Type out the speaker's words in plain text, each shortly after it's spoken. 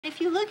If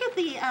you look at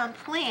the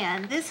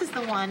plan, this is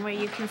the one where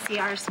you can see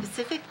our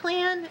specific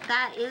plan.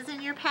 That is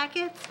in your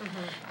packets.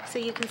 So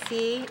you can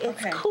see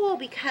it's cool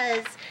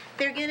because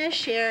they're going to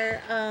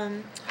share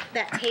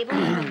that table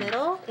in the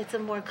middle. It's a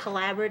more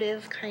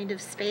collaborative kind of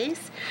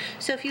space.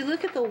 So if you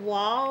look at the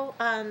wall,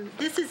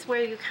 this is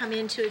where you come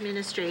into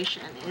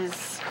administration,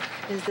 is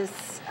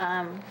this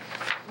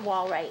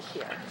wall right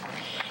here.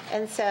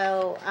 And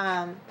so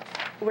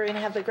we're going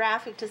to have the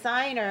graphic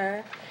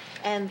designer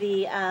and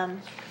the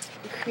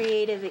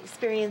creative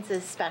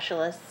experiences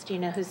specialist,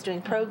 who's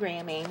doing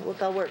programming.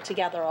 They'll work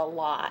together a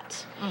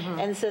lot.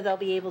 And so they'll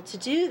be able to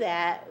do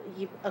that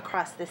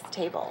across this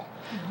table.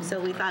 So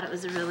we thought it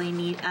was a really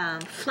neat,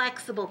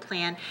 flexible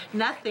plan.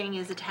 Nothing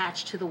is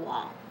attached to the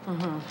wall.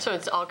 So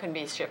it's all can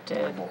be shifted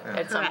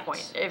at some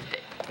point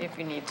if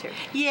you need to.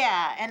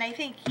 Yeah, and I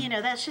think,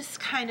 that's just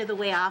kind of the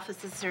way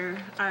offices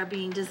are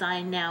being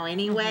designed now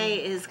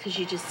anyway, is because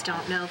you just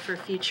don't know for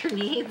future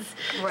needs.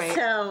 Right.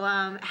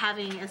 So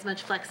having as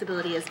much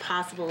flexibility as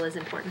possible is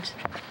important.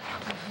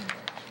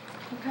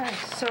 Okay,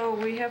 so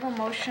we have a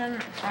motion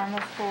on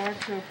the floor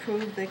to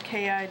approve the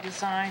KI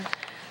design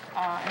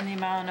in the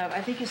amount of,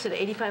 I think you said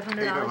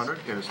 $8,500? $8,500,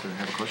 yes, do you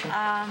have a question?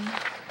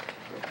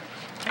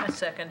 I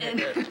seconded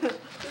it.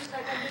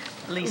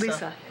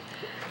 Lisa.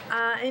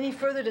 Any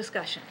further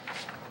discussion?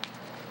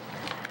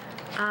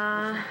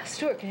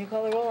 Stuart, can you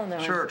call the roll on that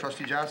one? Sure,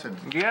 Trustee Johnson.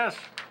 Yes.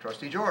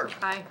 Trustee George.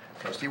 Aye.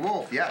 Trustee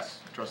Wolf, yes.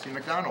 Trustee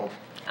McDonald.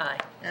 Aye.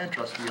 And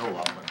Trustee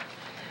O'Loughlin.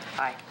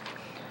 Aye.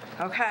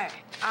 Okay,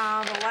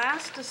 the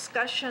last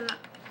discussion.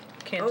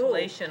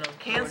 Cancellation of board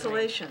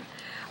cancellation.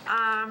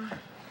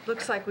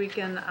 Looks like we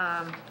can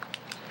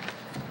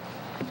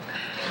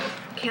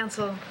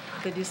cancel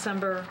the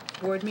December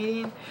board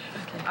meeting.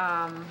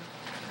 Can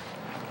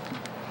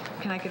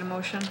I get a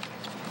motion?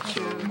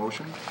 So,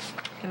 motion?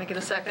 Can I get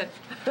a Second.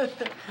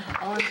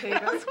 All in favor?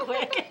 That's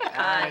quick.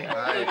 Aye.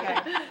 Okay.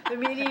 The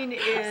meeting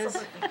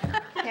is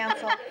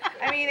canceled.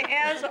 I mean,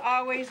 as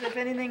always, if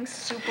anything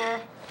super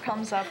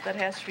comes up that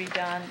has to be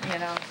done,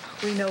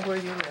 we know where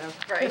you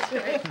live. Right.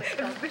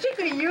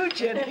 Particularly you,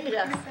 Jenny.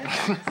 Yes.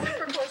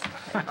 Super close.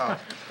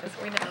 Yes,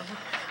 we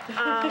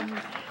know.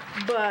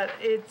 But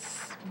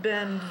it's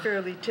been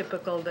fairly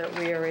typical that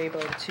we are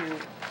able to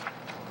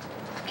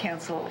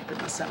cancel the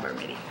December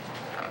meeting.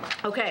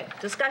 Okay,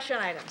 discussion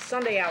items,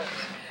 Sunday hours.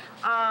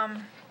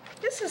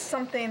 This is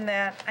something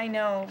that I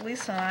know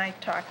Lisa and I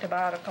talked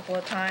about a couple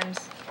of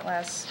times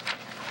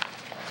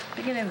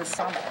beginning of the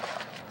summer,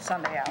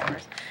 Sunday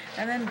hours.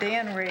 And then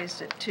Dan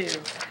raised it too.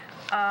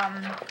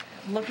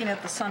 Looking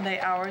at the Sunday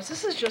hours,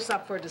 this is just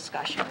up for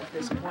discussion at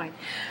this point.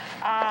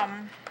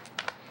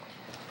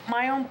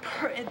 My own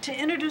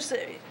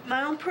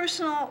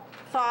personal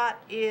thought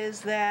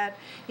is that,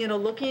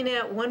 looking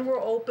at when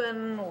we're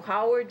open,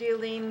 how we're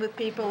dealing with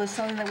people is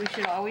something that we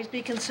should always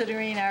be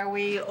considering. Are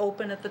we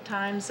open at the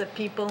times that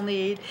people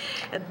need?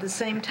 At the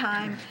same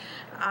time,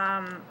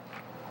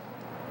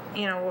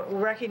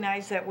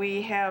 recognize that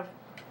we have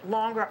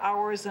longer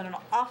hours than an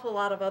awful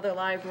lot of other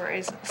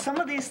libraries. Some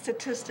of these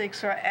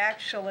statistics are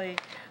actually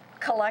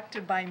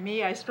collected by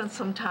me. I spent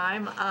some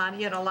time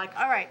on,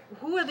 all right,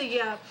 who are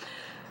the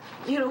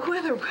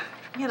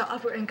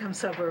upper income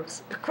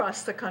suburbs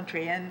across the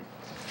country, and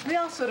we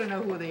all sort of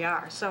know who they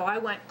are. So I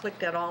clicked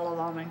that all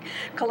along and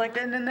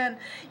collected, and then,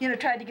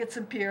 tried to get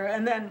some peer,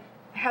 and then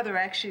Heather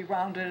actually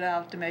rounded it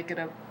out to make it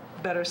a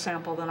better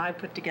sample than I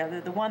put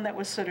together. The one that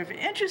was sort of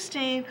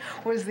interesting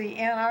was the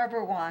Ann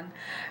Arbor one,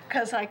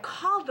 because I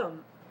called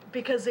them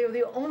because they were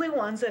the only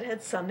ones that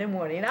had Sunday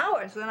morning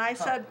hours. And I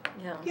said,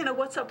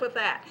 what's up with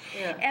that?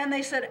 Yeah. And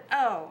they said,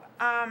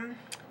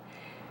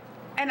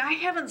 and I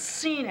haven't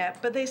seen it,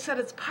 but they said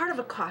it's part of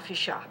a coffee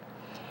shop.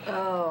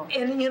 Oh.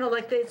 And,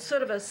 they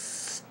sort of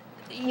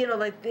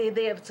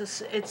they have,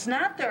 it's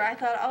not there. I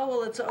thought,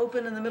 it's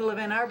open in the middle of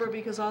Ann Arbor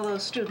because all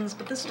those students,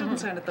 but the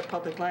students aren't at the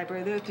public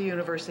library, they're at the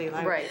university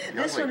library. Right.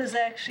 This one is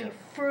actually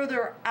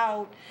further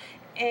out,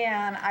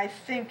 and I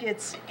think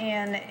it's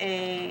in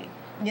a,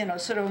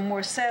 sort of a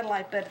more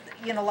satellite, but,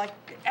 like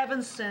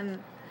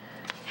Evanston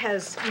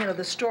has,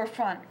 the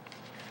storefront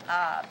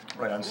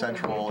right on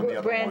Central and the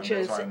other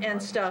branches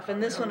and stuff,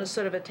 and this one is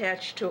sort of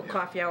attached to a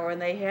coffee hour,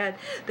 and they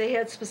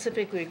had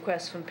specific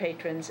requests from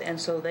patrons, and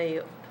so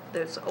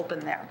there's open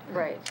there.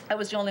 Right. That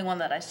was the only one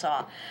that I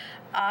saw.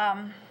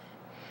 And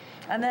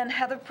then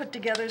Heather put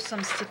together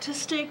some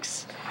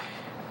statistics.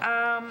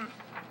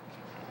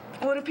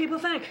 What do people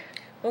think?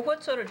 Well,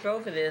 what sort of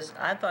drove it is,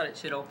 I thought it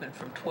should open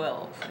from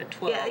 12 to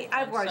 12 Yeah,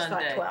 I've always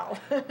Sunday, thought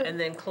 12. and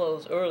then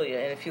close earlier.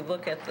 And if you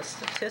look at the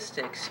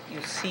statistics,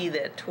 you see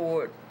that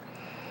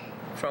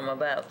from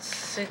about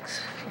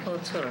 6,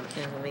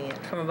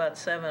 from about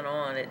 7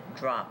 on, it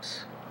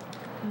drops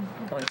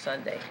on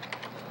Sunday,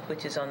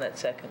 which is on that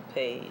second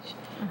page.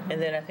 And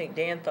then I think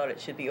Dan thought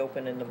it should be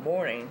open in the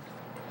morning.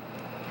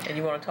 And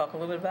you want to talk a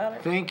little bit about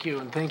it? Thank you,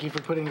 and thank you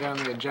for putting it on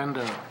the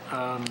agenda.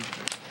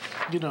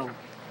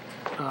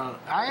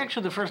 I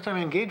actually, the first time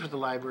I engaged with the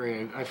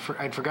library,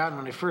 I'd forgotten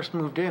when I first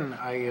moved in,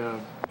 I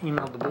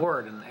emailed the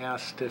board and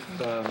asked if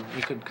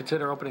you could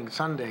consider opening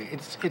Sunday.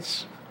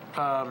 It's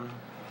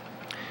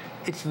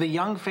it's the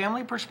young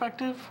family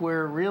perspective,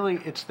 where really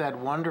it's that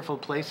wonderful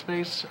play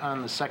space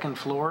on the second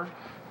floor,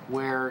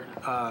 where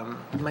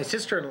my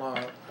sister-in-law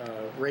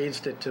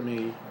raised it to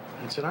me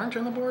and said, "Aren't you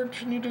on the board?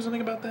 Shouldn't you do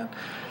something about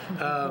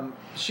that?"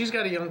 She's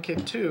got a young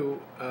kid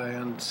too,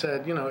 and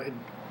said,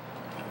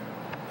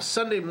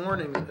 Sunday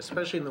morning,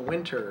 especially in the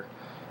winter,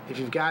 if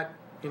you've got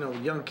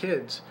young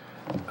kids,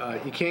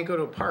 you can't go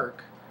to a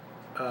park,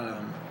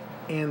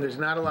 and there's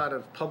not a lot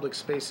of public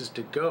spaces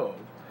to go,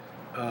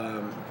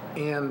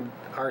 and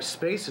our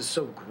space is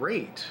so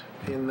great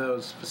in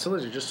those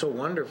facilities, are just so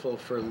wonderful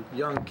for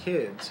young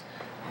kids,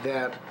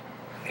 that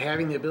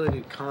having the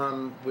ability to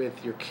come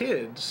with your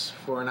kids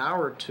for an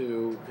hour or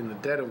two in the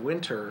dead of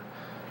winter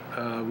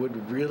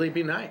would really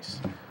be nice.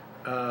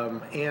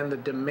 And the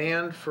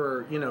demand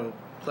for,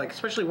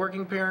 especially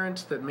working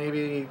parents that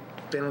maybe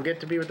they don't get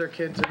to be with their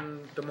kids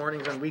in the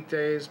mornings on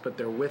weekdays, but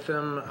they're with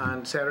them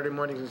on Saturday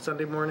mornings and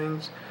Sunday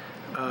mornings.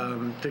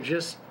 They're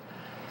just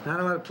not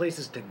a lot of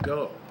places to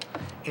go.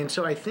 And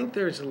so I think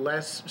there's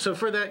less, so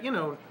for that,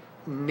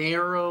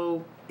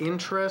 narrow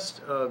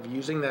interest of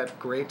using that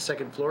great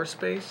second floor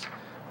space,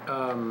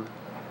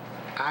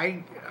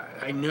 I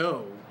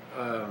know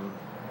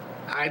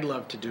I'd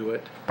love to do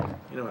it.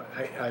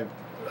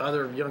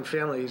 Other young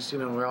families,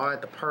 we're all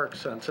at the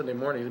parks on Sunday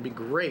morning. It'd be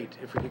great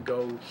if we could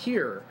go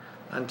here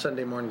on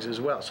Sunday mornings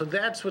as well. So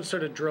that's what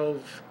sort of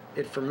drove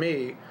it for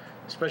me,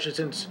 especially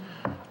since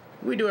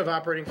we do have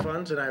operating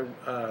funds, and I'm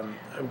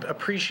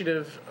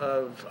appreciative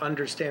of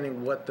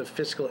understanding what the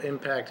fiscal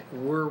impact,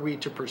 were we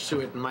to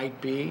pursue it,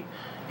 might be.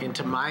 And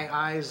to my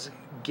eyes,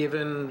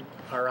 given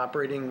our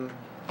operating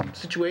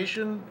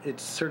situation,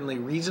 it's certainly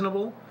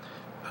reasonable,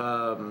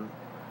 and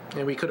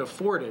we could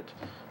afford it.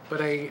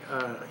 But I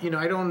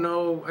don't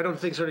know. I don't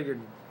think sort of your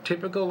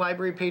typical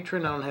library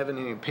patron. I don't have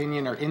any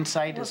opinion or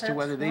insight as to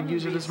whether they'd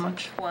use it as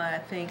much. Why I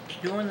think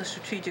during the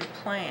strategic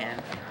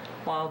plan,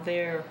 while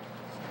they're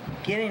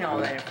getting all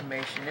that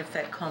information, if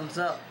that comes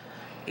up,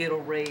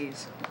 it'll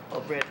raise a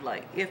red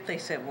light. If they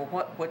say, well,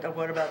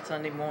 what about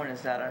Sunday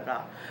mornings,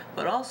 da-da-da.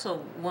 But also,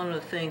 one of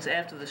the things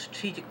after the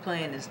strategic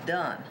plan is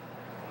done,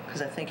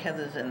 because I think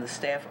Heather and the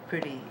staff are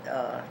pretty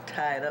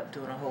tied up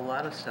doing a whole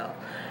lot of stuff,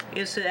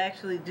 is to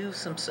actually do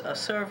some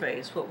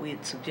surveys, what we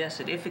had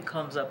suggested. If it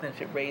comes up and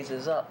if it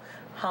raises up,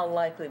 how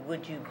likely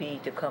would you be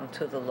to come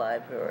to the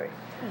library?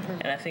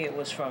 And I think it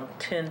was from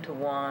 10 to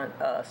 1,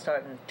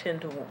 starting 10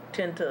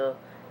 to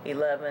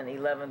 11,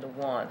 11 to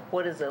 1.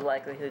 What is the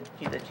likelihood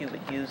that you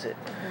would use it?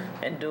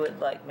 And do it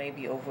like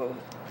maybe over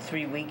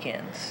 3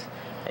 weekends,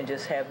 and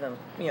just have them,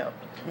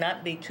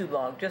 not be too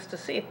long, just to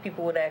see if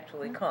people would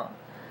actually come,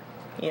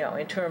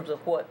 in terms of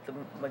what the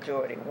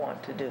majority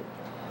want to do.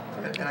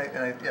 And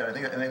I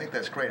think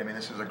that's great. I mean,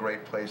 this is a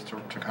great place to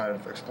kind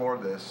of explore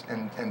this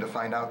and to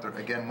find out that,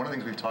 again, one of the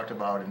things we've talked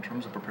about in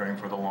terms of preparing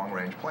for the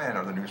long-range plan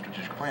or the new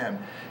strategic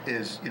plan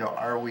is,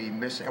 are we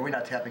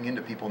not tapping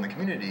into people in the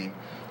community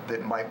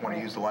that might want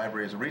to use the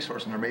library as a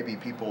resource? And there may be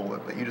people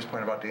that you just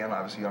pointed out, Dan,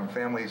 obviously young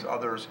families,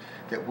 others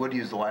that would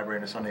use the library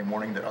on a Sunday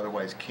morning that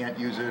otherwise can't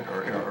use it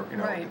or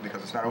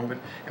because it's not open.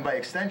 And by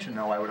extension,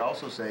 though, I would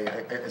also say,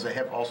 as I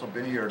have also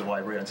been here at the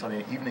library on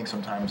Sunday evening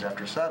sometimes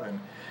after 7,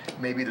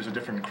 maybe there's a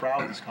different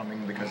crowd that's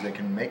coming because they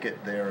can make it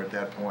there at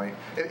that point.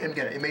 And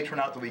again, it may turn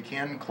out that we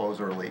can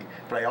close early,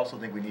 but I also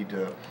think we need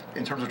to,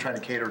 in terms of trying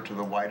to cater to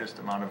the widest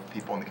amount of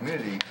people in the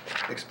community,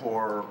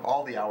 explore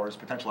all the hours,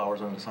 potential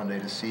hours on a Sunday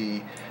to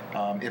see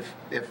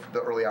if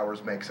the early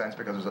hours make sense,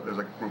 because there's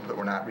a group that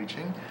we're not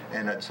reaching,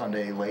 and at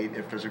Sunday late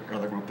if there's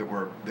another group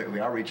that we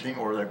are reaching,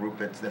 or a group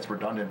that's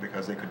redundant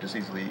because they could just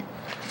easily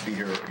be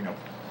here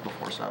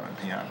before 7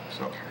 p.m.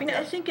 So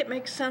I think it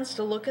makes sense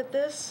to look at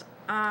this.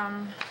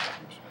 I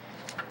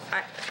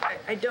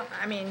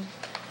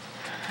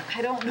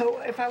don't know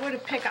if I were to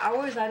pick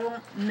hours. I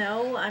don't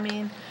know. I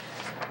mean,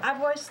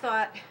 I've always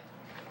thought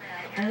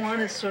 1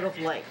 is sort of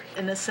late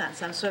in a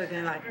sense. I'm sort of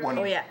going like,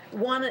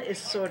 1 is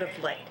sort of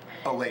late.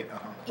 Oh, late.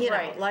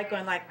 Like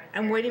going like,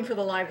 I'm waiting for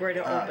the library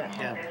to open.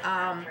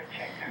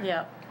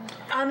 Yeah.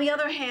 On the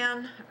other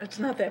hand, it's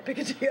not that big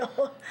a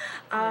deal.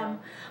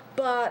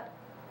 But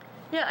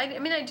yeah,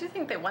 I do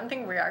think that one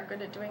thing we are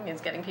good at doing is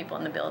getting people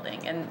in the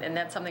building, and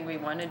that's something we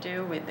want to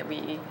do.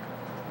 We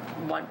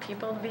want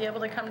people to be able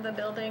to come to the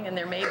building, and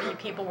there may be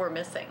people we're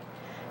missing,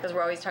 because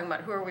we're always talking about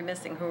who are we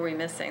missing.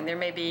 There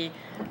may be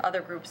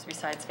other groups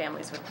besides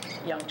families with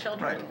young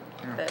children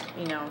that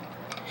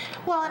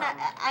Well, and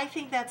I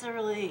think that's a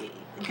really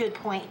good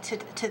point to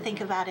think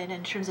about it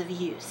in terms of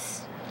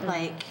use,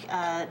 like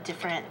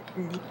different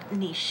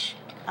niche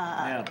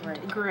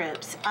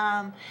groups.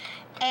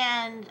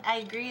 And I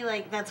agree,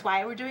 like, that's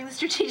why we're doing the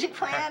strategic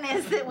plan,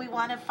 is that we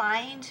want to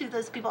find who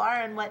those people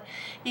are and what,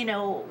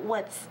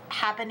 what's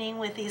happening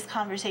with these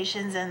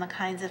conversations and the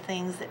kinds of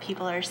things that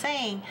people are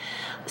saying.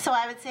 So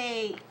I would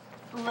say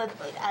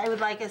I would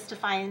like us to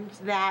find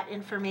that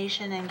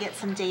information and get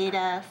some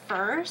data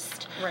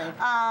first. Right.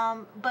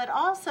 But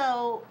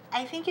also,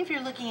 I think if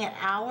you're looking at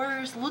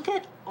hours, look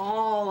at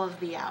all of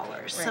the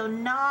hours. Right. So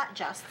not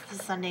just the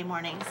Sunday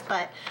mornings,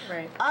 but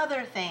Right.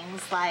 other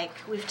things like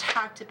we've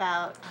talked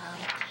about.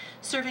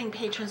 Serving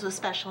patrons with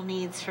special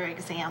needs, for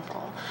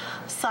example.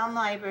 Some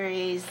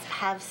libraries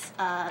have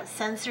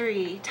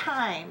sensory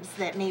times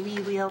that maybe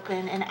we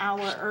open an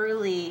hour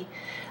early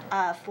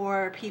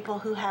for people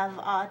who have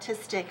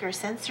autistic or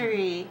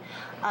sensory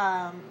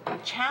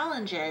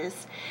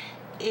challenges.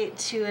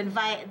 To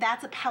invite,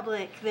 that's a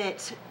public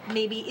that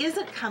maybe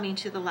isn't coming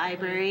to the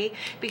library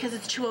because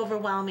it's too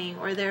overwhelming,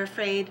 or they're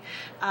afraid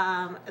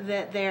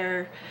that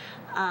their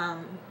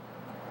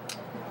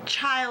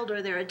child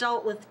or their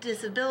adult with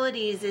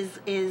disabilities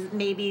is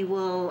maybe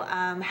will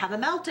have a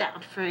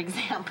meltdown, for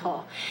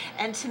example,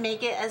 and to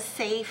make it a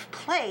safe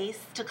place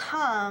to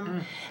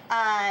come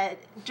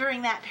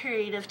during that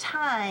period of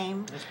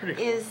time cool.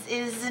 is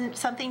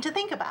something to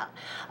think about.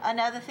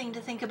 Another thing to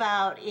think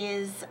about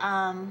is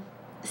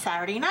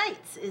Saturday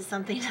nights is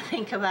something to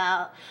think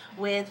about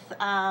with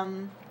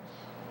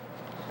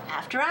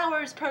after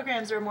hours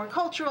programs or more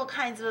cultural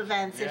kinds of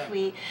events. Yeah.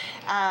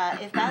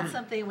 If that's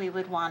something we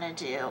would want to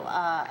do.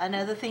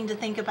 Another thing to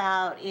think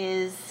about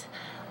is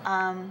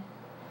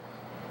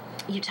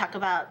you talk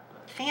about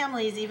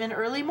families, even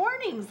early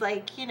mornings,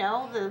 like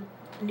the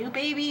new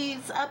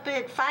baby's up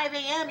at 5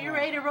 a.m. You're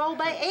ready to roll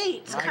by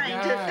 8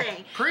 kind of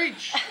thing.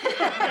 Preach.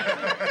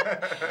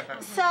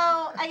 So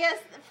I guess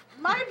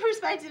my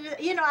perspective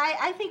is,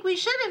 I think we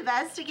should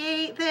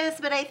investigate this,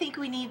 but I think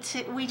we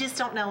just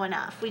don't know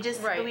enough.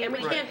 Right, and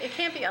it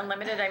can't be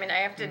unlimited. I mean, I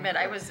have to admit,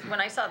 when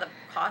I saw the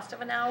cost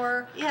of an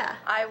hour, yeah,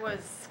 I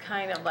was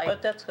kind of like.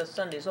 But that's because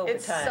Sunday's overtime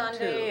it's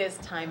Sunday is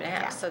time and a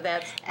half, Yeah. so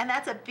that's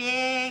a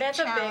big a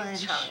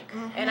challenge. big chunk.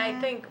 Mm-hmm. And I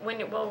think when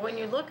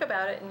you look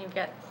about it and you've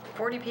got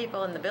 40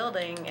 people in the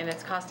building and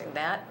it's costing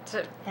that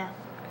to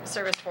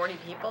service 40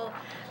 people,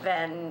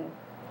 then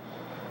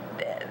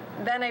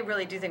I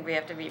really do think we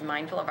have to be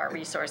mindful of our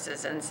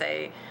resources and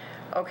say,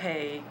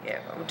 okay,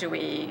 do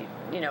we,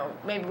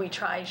 maybe we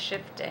try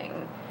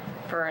shifting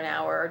for an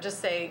hour, or just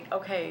say,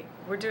 okay,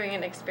 we're doing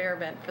an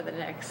experiment for the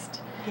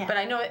next. Yeah. But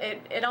I know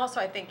it also,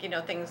 I think,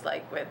 things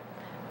like with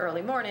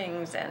early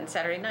mornings and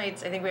Saturday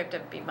nights, I think we have to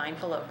be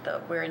mindful of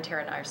the wear and tear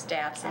on our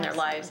staffs and their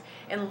lives,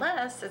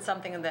 unless it's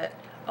something that,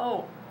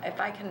 if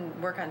I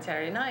can work on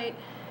Saturday night,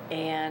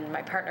 and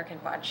my partner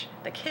can watch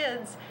the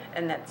kids,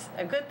 and that's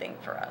a good thing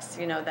for us,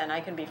 then I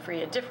can be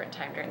free a different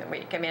time during the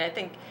week. I mean, I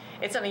think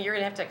it's something you're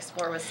going to have to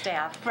explore with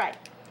staff. Right.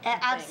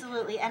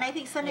 Absolutely. And I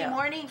think Sunday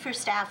morning for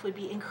staff would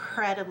be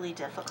incredibly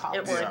difficult.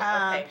 It would,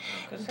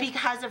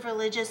 because of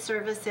religious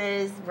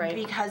services,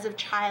 because of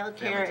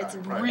childcare. It's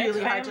right. really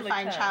It's hard to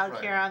find family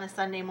childcare on a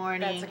Sunday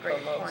morning. That's a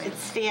great point.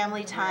 It's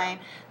family time.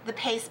 The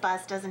PACE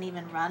bus doesn't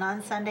even run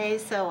on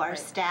Sundays, so our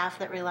staff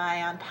that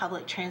rely on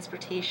public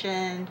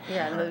transportation.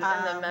 Yeah, and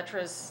the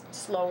Metro's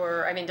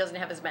slower. I mean, doesn't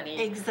have as many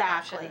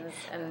options,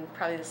 and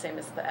probably the same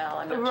as the L.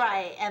 I'm not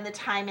right, and the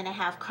time and a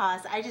half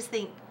cost. I just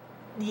think,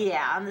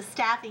 on the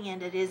staffing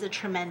end, it is a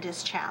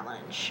tremendous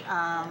challenge for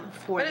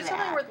that. But it's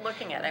something worth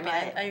looking at. I mean,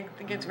 I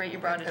think it's great you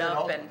brought it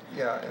up.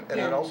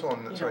 Then also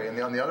on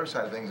the other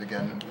side of things,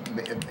 again,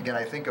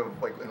 I think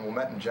of like in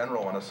Wilmette in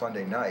general on a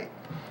Sunday night,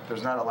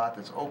 there's not a lot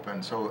that's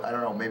open. So I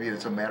don't know. Maybe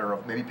it's a matter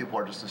of maybe people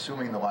are just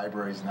assuming the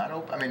library's not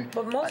open. I mean,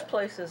 but most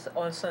places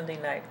on Sunday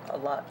night, a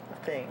lot of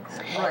things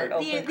right. aren't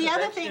open. The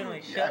other that's thing,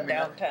 usually shut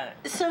down time.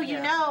 So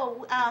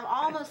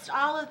almost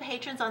all of the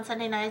patrons on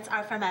Sunday nights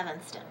are from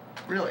Evanston.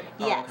 Really?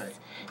 Yes. Oh, okay.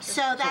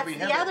 So that's we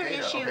the have other that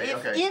data.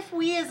 issue. Okay. If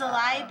we as a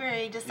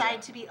library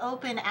decide to be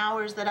open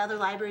hours that other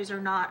libraries are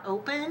not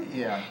open,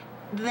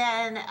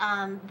 then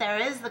there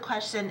is the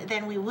question,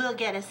 then we will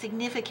get a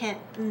significant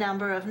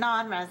number of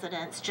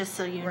non-residents, just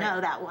so you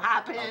know that will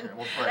happen. Okay,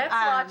 well, That's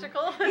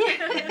logical.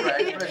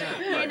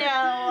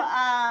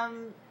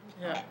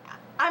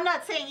 I'm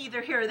not saying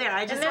either here or there.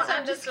 I'm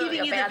just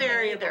giving you the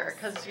variables.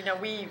 Because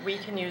we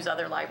can use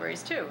other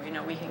libraries too.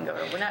 We can go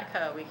to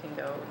Winnetka, we can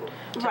go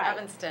to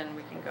Evanston,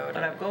 we can go to.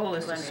 But our goal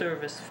is to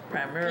service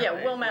primarily.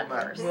 Yeah, Wilmette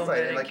first.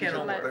 Right, and like you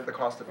said, the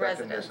cost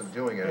effectiveness of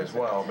doing it as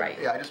well. Right.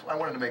 Yeah, I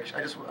wanted to make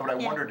sure. What I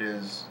wondered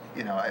is,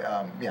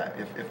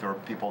 if there are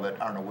people that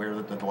aren't aware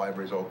that the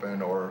library's open,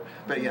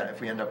 but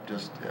if we end up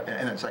just,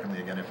 and then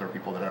secondly, again, if there are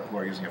people who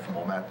are using it from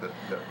Wilmette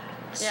that.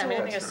 Yeah, I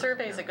mean, I think a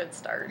survey is a good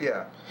start.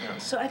 Yeah.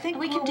 So I think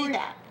we can do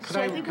that. Could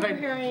I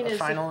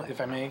final, if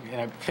I may,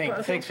 and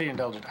thanks for the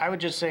indulgence. I would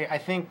just say, I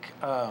think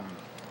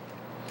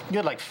you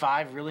had like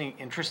 5 really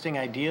interesting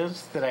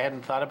ideas that I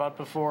hadn't thought about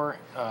before,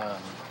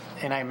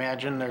 and I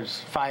imagine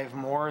there's 5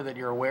 more that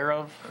you're aware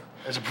of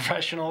as a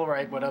professional,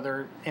 right? What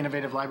other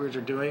innovative libraries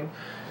are doing.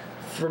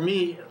 For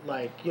me,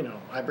 I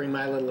bring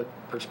my little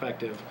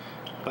perspective,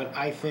 but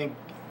I think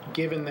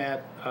given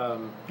that,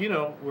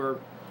 we're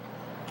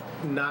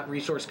not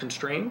resource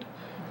constrained,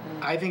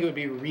 I think it would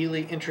be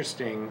really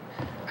interesting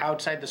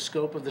outside the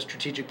scope of the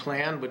strategic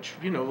plan, which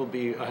will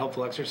be a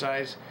helpful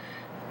exercise.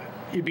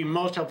 It'd be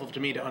most helpful to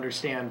me to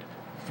understand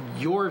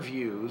your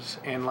views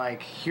and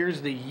like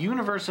here's the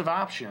universe of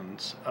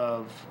options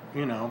of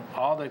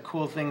all the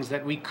cool things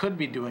that we could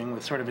be doing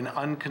with sort of an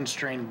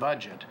unconstrained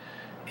budget.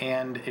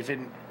 And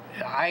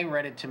I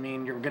read it to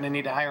mean you're going to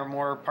need to hire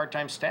more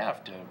part-time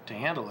staff to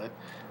handle it.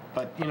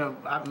 But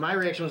my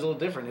reaction was a little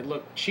different. It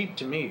looked cheap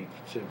to me.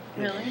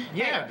 Really?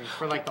 Yeah,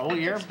 for like the whole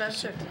year. It's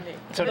expensive to me.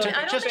 So I don't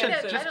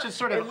think just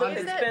sort of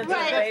It's expensive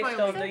Right. based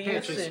on the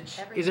usage.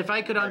 is if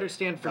I could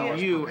understand from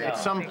you at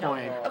some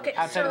point Okay,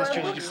 outside of the so it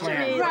strategic looks to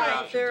plan. me Right.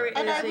 like there is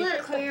And I a would-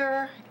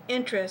 clear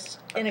interest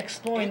in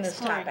exploring this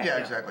Exploring. topic. Yeah,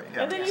 exactly.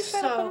 Yeah. And then you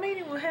set up So- a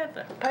meeting with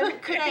Heather.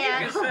 Could I You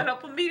add? can set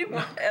up a meeting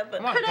with Heather.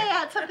 Come on. Could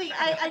I add something?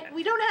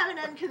 We don't have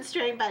an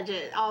unconstrained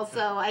budget. Also,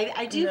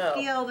 I do No.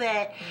 feel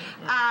that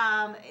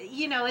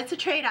it's a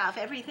trade-off.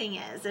 Everything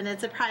is, and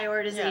it's a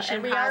prioritization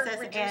and we process. are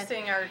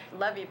reducing our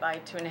levy by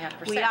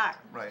 2.5%. We are.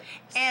 Right.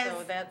 And,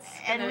 So that's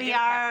and gonna we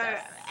impact are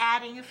us.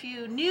 adding a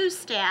few new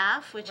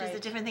staff, which is a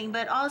Right. different thing.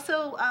 But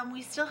also,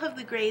 we still have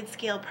the grade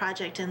scale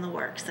project in the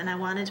works, and I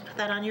wanted to put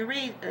that on your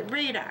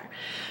radar,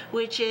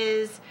 which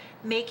is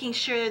making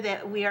sure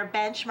that we are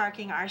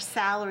benchmarking our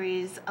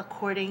salaries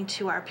according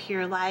to our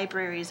peer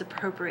libraries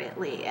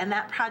appropriately. And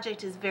that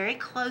project is very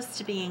close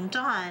to being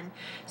done,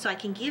 so I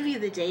can give you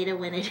the data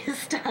when it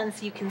is done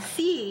so you can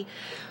see.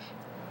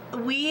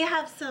 We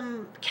have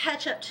some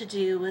catch up to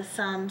do with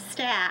some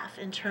staff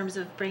in terms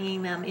of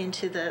bringing them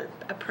into the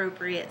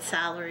appropriate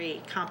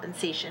salary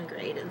compensation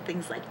grade and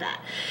things like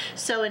that.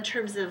 So in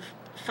terms of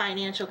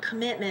financial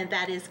commitment,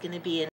 that is going to be an